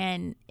easy,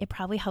 and it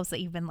probably helps that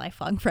you've been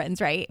lifelong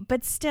friends, right?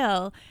 But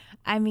still,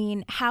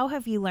 how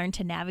have you learned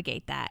to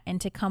navigate that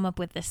and to come up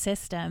with a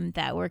system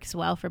that works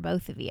well for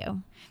both of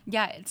you?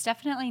 Yeah, it's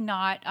definitely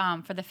not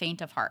for the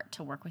faint of heart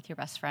to work with your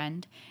best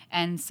friend.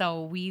 And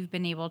so we've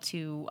been able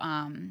to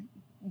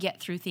get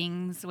through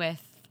things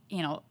with,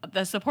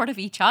 the support of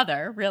each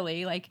other,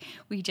 really. Like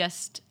we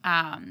just...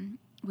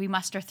 we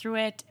muster through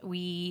it.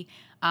 We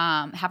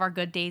have our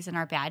good days and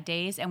our bad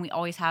days, and we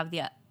always have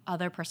the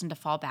other person to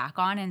fall back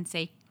on and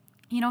say,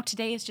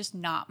 today is just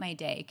not my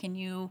day. Can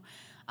you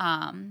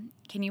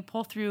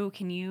pull through?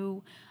 Can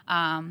you?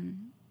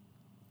 And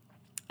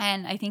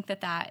I think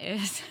that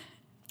is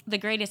the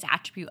greatest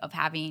attribute of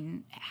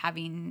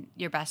having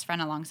your best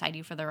friend alongside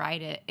you for the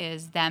ride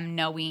is them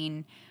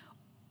knowing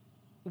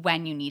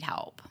when you need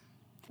help.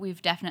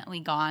 We've definitely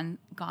gone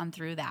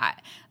through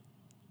that.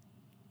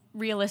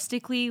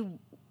 Realistically,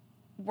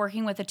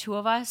 working with the two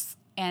of us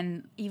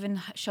and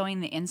even showing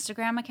the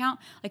Instagram account,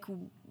 like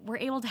we're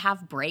able to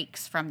have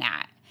breaks from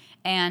that.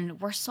 And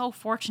we're so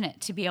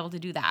fortunate to be able to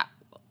do that.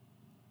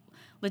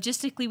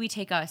 Logistically, we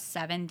take a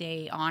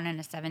 7-day on and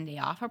a 7-day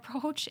off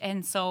approach.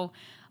 And so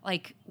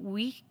like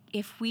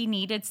if we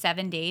needed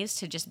 7 days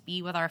to just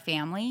be with our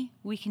family,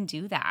 we can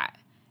do that.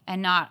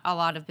 And not a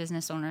lot of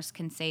business owners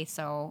can say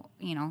so,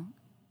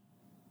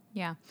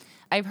 Yeah.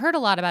 I've heard a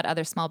lot about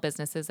other small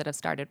businesses that have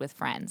started with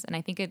friends, and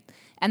I think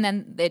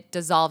then it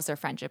dissolves their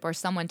friendship or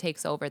someone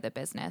takes over the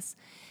business.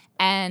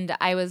 And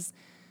I was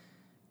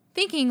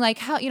thinking like,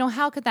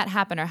 how could that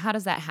happen or how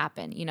does that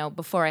happen,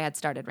 before I had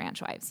started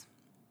Ranch Wives.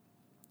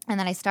 And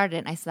then I started it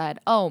and I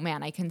said, oh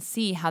man, I can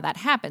see how that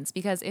happens,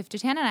 because if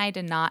Jatana and I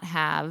did not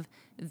have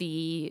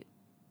the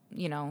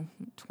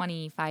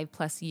 25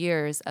 plus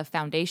years of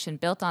foundation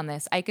built on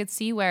this, I could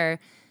see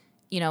where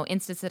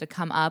instances that had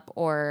come up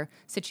or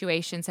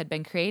situations had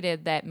been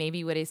created that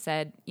maybe would have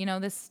said,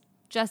 this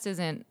just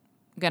isn't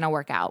going to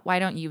work out. Why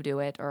don't you do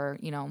it? Or,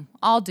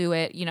 I'll do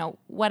it,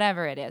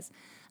 whatever it is.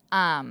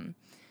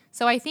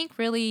 So I think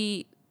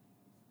really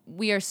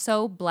we are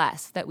so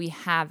blessed that we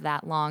have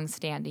that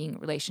long-standing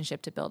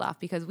relationship to build off,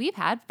 because we've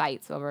had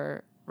fights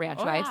over Ranch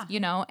Wives,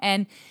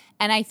 and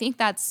I think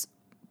that's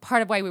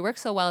part of why we work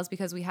so well, is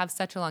because we have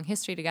such a long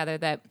history together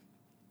that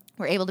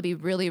we're able to be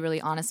really,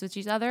 really honest with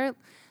each other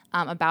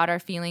about our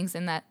feelings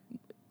in that,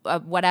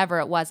 whatever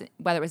it was,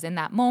 whether it was in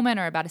that moment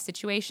or about a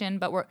situation.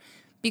 But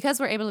because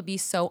we're able to be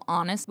so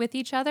honest with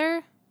each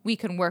other, we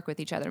can work with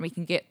each other and we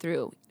can get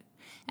through.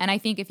 And I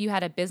think if you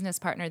had a business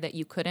partner that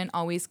you couldn't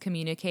always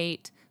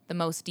communicate the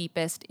most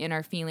deepest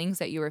inner feelings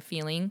that you were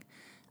feeling,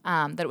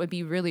 that it would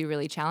be really,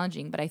 really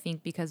challenging. But I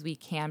think because we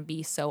can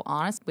be so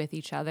honest with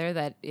each other,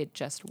 that it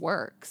just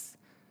works.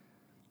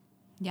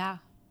 Yeah.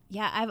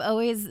 Yeah, I've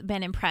always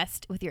been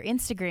impressed with your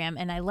Instagram,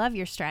 and I love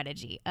your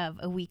strategy of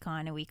a week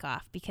on, a week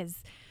off,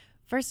 because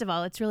first of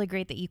all, it's really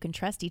great that you can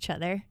trust each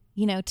other,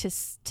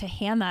 to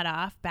hand that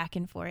off back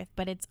and forth.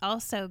 But it's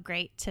also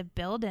great to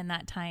build in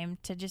that time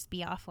to just be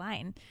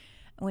offline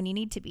when you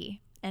need to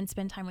be and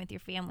spend time with your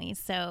family.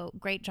 So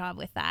great job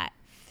with that.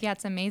 Yeah,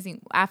 it's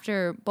amazing.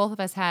 After both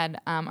of us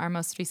had our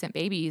most recent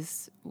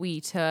babies,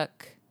 we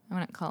took, I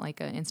wouldn't call it like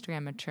an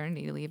Instagram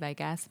maternity leave, I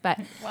guess, but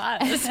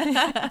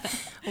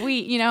we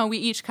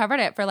each covered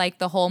it for like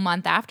the whole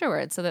month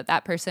afterwards, so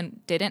that person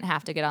didn't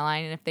have to get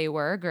online. And if they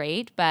were,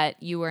 great,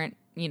 but you weren't,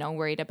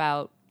 worried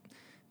about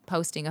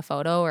posting a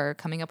photo or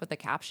coming up with a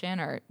caption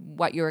or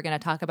what you were going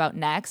to talk about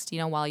next,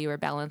 while you were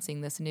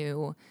balancing this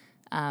new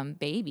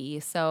baby.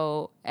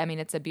 So, I mean,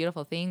 it's a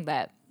beautiful thing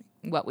that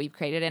what we've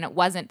created, and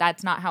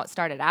that's not how it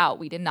started out.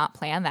 We did not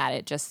plan that.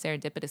 It just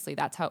serendipitously,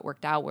 that's how it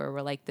worked out, where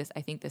we're like,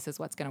 I think this is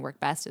what's going to work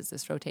best, is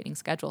this rotating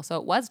schedule. So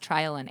it was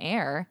trial and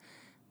error,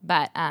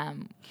 but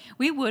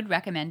we would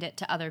recommend it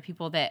to other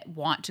people that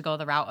want to go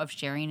the route of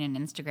sharing an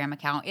Instagram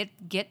account.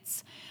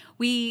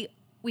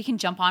 We can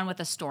jump on with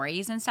the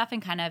stories and stuff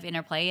and kind of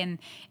interplay,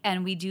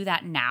 and we do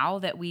that now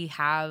that we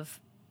have,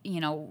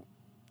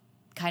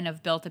 kind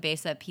of built a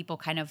base that people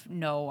kind of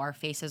know our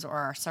faces or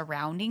our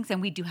surroundings.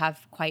 And we do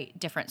have quite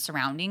different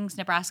surroundings,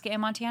 Nebraska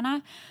and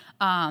Montana.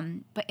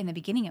 But in the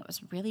beginning, it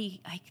was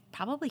really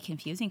probably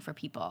confusing for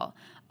people.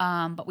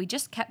 But we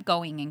just kept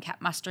going and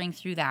kept mustering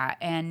through that.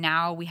 And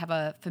now we have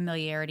a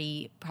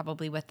familiarity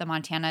probably with the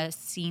Montana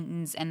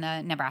scenes and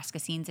the Nebraska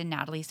scenes in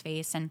Natalie's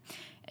face. And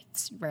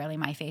it's rarely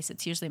my face.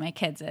 It's usually my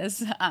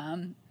kids'.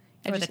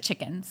 Or the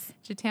chickens.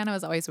 Jatana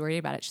was always worried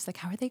about it. She's like,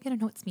 how are they going to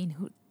know it's me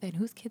and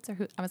whose kids are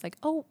who? I was like,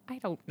 oh, I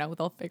don't know.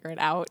 They'll figure it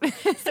out.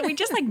 So we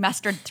just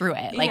mustered through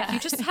it. You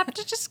just have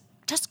to just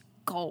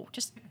go,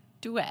 just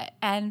do it.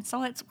 And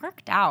so it's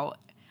worked out.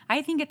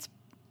 I think it's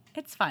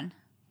fun.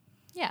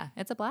 Yeah,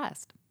 it's a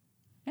blast.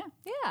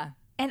 Yeah.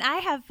 And I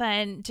have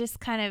fun just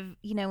kind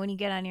of, when you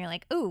get on, you're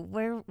like, ooh,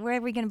 where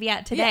are we going to be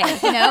at today?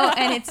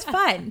 And it's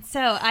fun.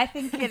 So I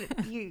think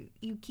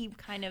you keep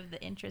kind of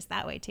the interest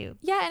that way too.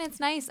 Yeah, and it's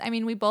nice. I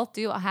mean, we both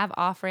do have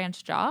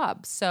off-ranch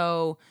jobs.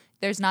 So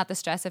there's not the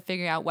stress of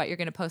figuring out what you're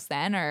going to post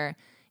then, or,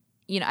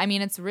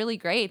 it's really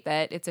great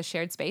that it's a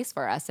shared space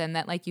for us. And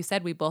that, like you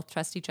said, we both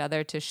trust each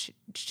other to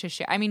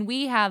share. I mean,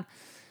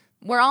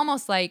 we're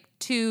almost like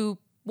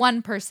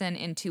one person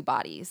in two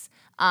bodies.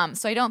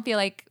 So I don't feel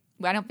like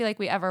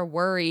we ever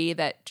worry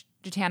that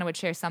Jatana would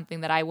share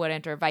something that I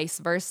wouldn't, or vice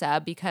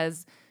versa,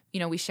 because,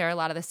 we share a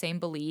lot of the same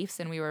beliefs,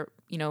 and we were,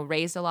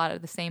 raised a lot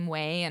of the same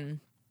way.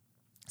 And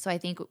so I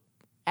think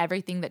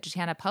everything that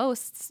Jatana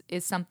posts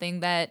is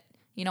something that,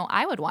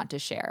 I would want to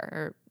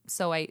share.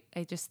 So I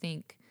just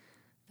think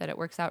that it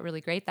works out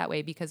really great that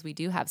way, because we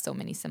do have so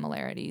many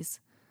similarities.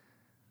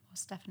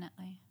 Most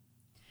definitely.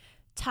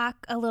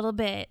 Talk a little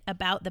bit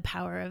about the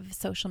power of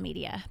social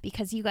media,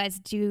 because you guys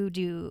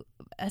do,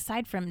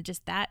 aside from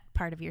just that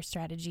part of your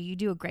strategy, you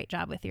do a great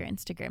job with your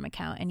Instagram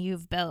account, and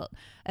you've built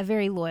a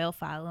very loyal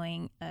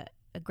following,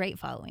 a great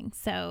following.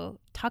 So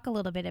talk a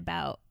little bit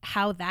about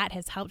how that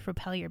has helped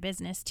propel your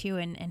business too,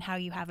 and how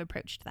you have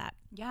approached that.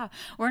 Yeah.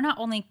 We're not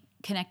only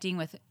connecting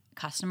with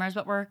customers,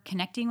 but we're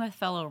connecting with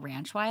fellow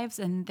ranch wives,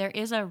 and there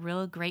is a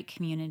real great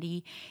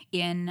community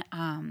in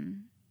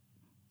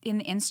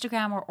the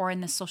Instagram or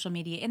in the social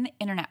media, in the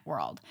internet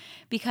world,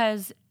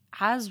 because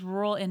as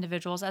rural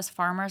individuals, as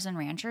farmers and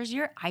ranchers,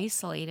 you're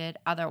isolated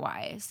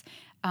otherwise.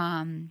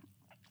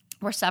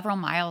 We're several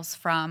miles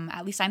from,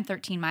 at least I'm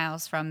 13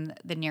 miles from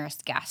the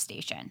nearest gas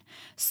station.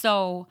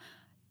 So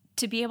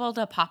to be able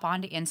to pop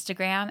onto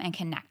Instagram and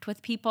connect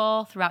with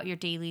people throughout your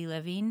daily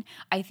living,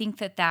 I think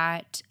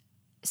that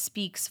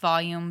speaks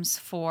volumes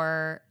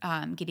for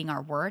getting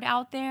our word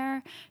out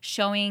there,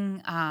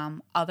 showing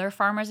other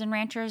farmers and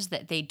ranchers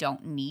that they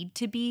don't need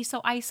to be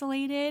so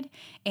isolated.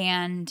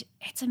 And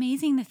it's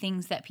amazing the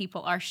things that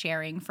people are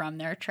sharing from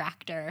their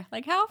tractor.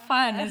 Like, how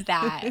fun is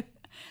that?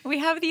 We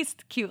have these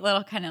cute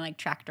little kind of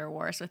tractor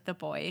wars with the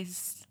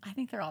boys. I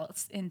think they're all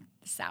in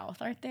the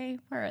South, aren't they?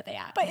 Where are they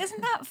at? But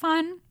isn't that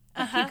fun?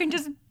 You can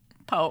just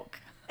poke.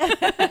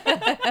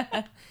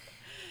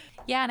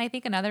 Yeah, and I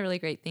think another really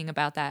great thing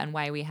about that, and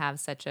why we have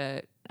such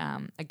a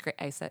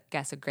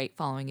great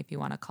following, if you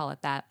want to call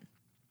it that,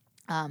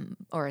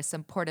 or a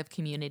supportive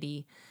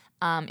community,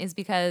 is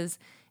because,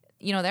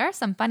 there are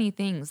some funny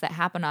things that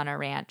happen on a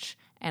ranch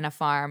and a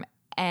farm,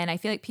 And I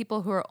feel like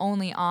people who are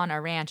only on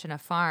a ranch and a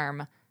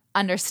farm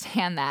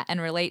understand that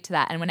and relate to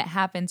that. And when it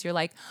happens, you're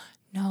like,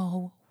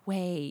 no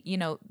way,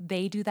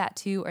 they do that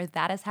too, or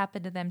that has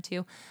happened to them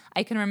too.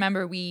 I can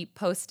remember we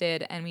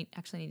posted, and we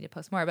actually need to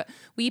post more, but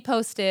we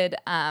posted,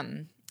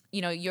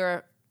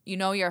 you're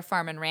a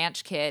farm and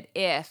ranch kid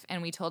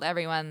and we told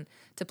everyone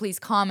to please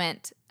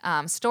comment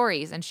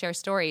stories and share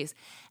stories.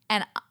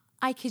 And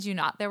I kid you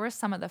not, there were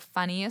some of the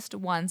funniest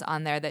ones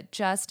on there that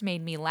just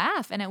made me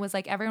laugh. And it was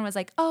like, everyone was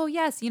like, oh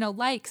yes,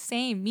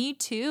 same, me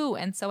too.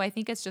 And so I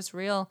think it's just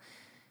real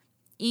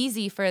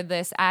easy for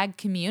this ag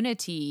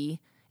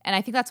community. And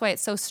I think that's why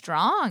it's so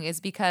strong, is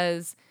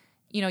because,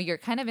 you're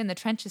kind of in the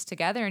trenches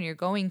together and you're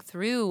going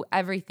through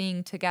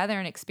everything together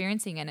and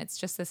experiencing, and it's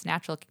just this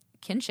natural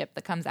kinship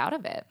that comes out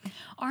of it.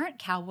 Aren't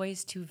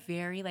cowboys too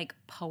very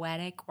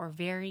poetic or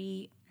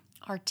very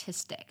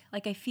artistic?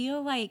 I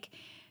feel like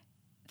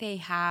they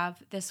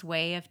have this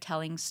way of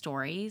telling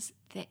stories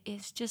that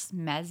is just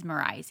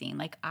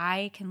mesmerizing.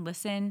 I can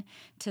listen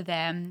to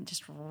them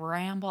just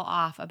ramble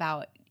off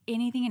about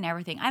anything and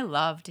everything. I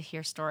love to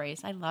hear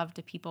stories. I love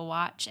to people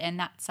watch, and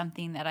that's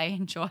something that I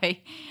enjoy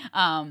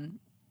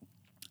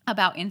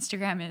about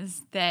Instagram,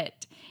 is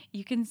that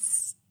you can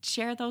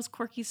share those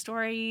quirky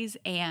stories,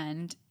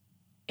 and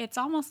it's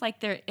almost like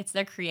it's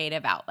their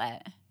creative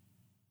outlet.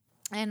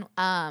 And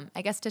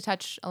I guess to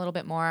touch a little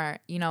bit more,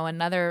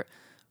 another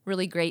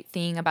really great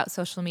thing about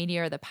social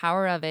media, or the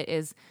power of it,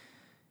 is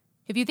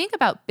if you think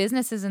about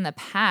businesses in the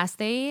past,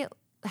 they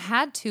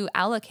had to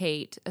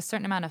allocate a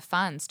certain amount of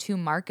funds to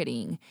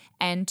marketing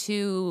and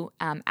to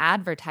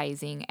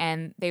advertising,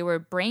 and they were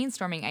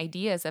brainstorming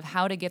ideas of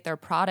how to get their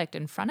product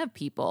in front of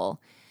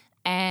people.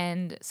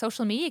 And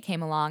social media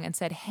came along and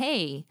said,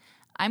 hey,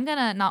 I'm going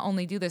to not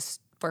only do this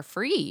for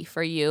free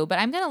for you, but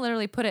I'm going to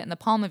literally put it in the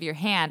palm of your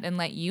hand and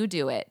let you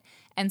do it.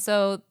 And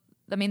so,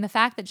 the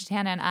fact that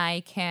Jatana and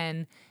I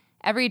can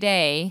every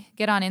day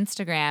get on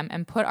Instagram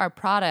and put our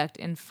product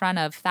in front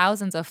of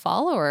thousands of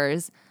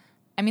followers,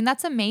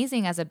 that's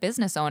amazing as a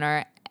business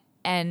owner.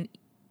 And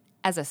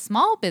as a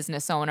small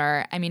business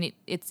owner,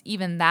 it's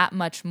even that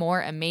much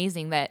more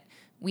amazing that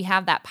we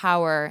have that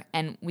power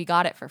and we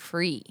got it for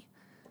free.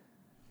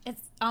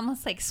 It's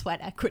almost like sweat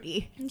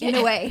equity in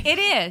a way. It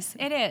is.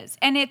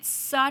 And it's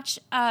such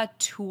a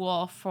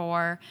tool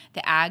for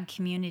the ag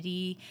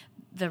community,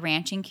 the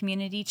ranching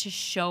community, to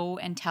show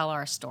and tell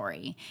our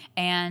story.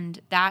 And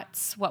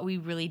that's what we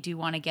really do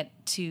want to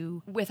get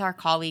to with our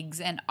colleagues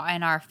and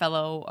our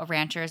fellow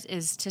ranchers,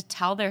 is to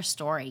tell their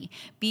story.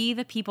 Be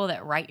the people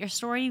that write your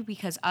story,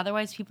 because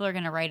otherwise people are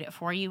going to write it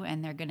for you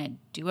and they're going to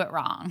do it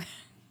wrong.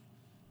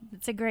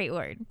 That's a great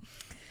word.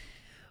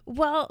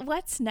 Well,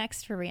 what's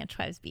next for Ranch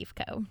Wives Beef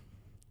Co.?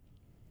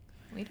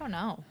 We don't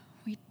know.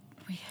 We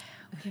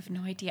have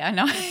no idea.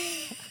 No.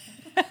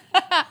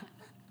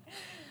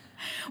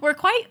 We're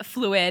quite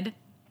fluid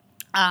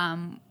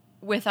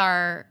with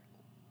our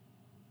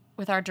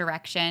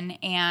direction,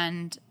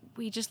 and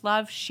we just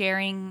love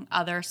sharing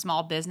other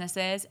small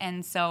businesses.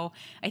 And so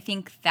I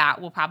think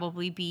that will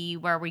probably be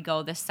where we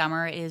go this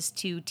summer, is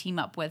to team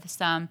up with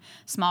some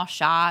small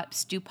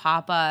shops, do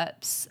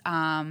pop-ups,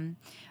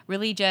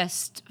 really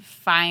just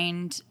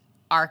find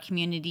our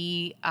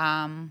community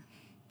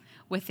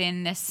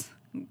within this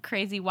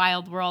crazy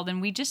wild world.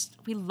 And we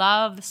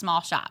love the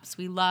small shops.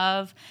 We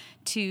love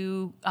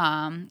to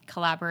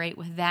collaborate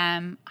with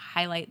them,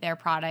 highlight their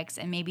products,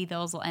 and maybe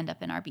those will end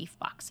up in our beef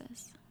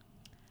boxes.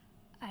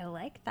 I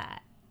like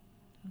that.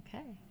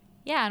 Okay.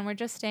 Yeah, and we're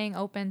just staying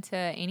open to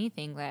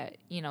anything that,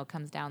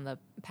 comes down the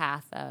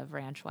path of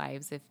Ranch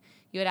Wives. If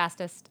you had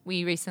asked us,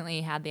 we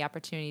recently had the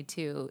opportunity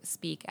to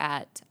speak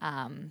at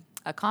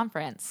a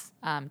conference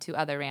to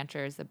other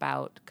ranchers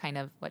about kind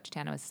of what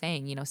Jatana was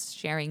saying,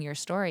 sharing your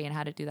story and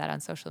how to do that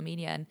on social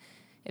media. And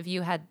if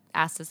you had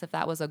asked us if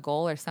that was a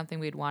goal or something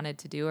we'd wanted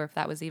to do, or if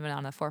that was even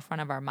on the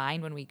forefront of our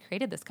mind when we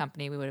created this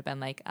company, we would have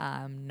been like,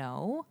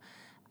 no.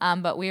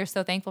 But we are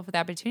so thankful for the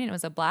opportunity. It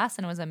was a blast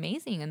and it was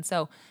amazing. And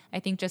so I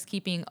think just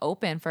keeping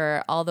open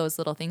for all those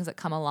little things that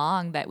come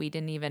along that we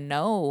didn't even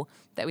know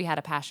that we had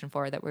a passion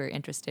for, that we're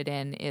interested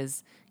in,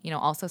 is,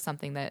 also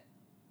something that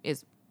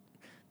is,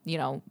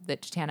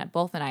 that Jatana,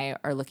 both and I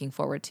are looking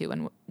forward to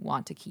and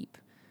want to keep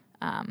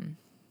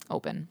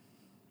open.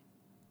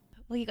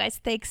 Well, you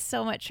guys, thanks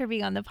so much for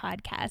being on the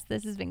podcast.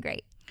 This has been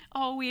great.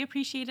 Oh, we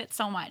appreciate it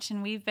so much.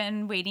 And we've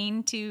been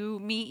waiting to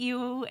meet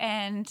you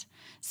and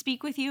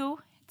speak with you.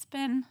 It's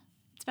been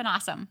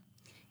awesome.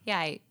 Yeah,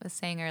 I was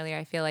saying earlier,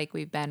 I feel like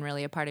we've been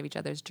really a part of each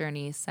other's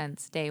journey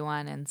since day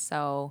one. And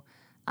so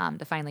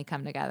to finally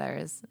come together,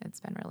 it's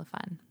been really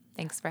fun.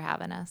 Thanks for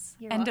having us.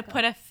 You're welcome. To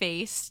put a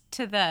face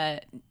to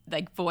the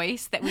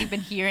voice that we've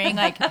been hearing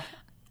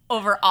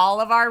over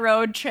all of our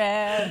road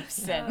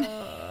trips.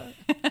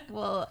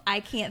 Well, I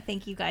can't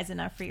thank you guys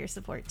enough for your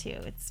support too.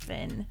 It's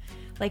been,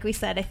 like we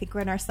said, I think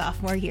we're in our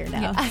sophomore year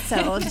now. Yeah.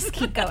 So we'll just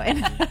keep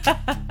going.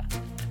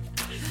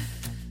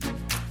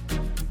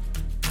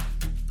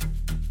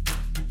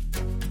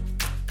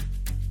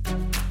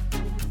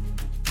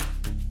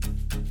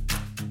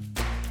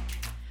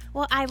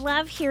 Well, I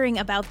love hearing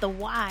about the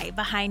why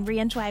behind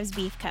Ranch Wives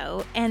Beef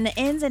Co. and the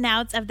ins and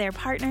outs of their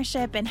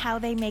partnership and how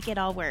they make it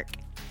all work.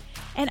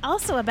 And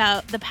also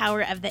about the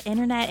power of the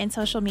internet and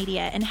social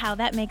media and how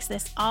that makes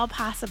this all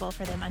possible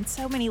for them on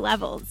so many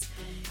levels.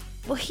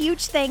 Well,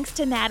 huge thanks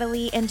to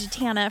Natalie and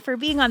Jatana for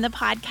being on the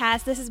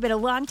podcast. This has been a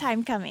long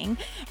time coming.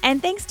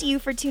 And thanks to you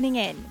for tuning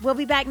in. We'll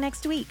be back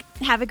next week.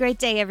 Have a great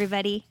day,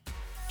 everybody.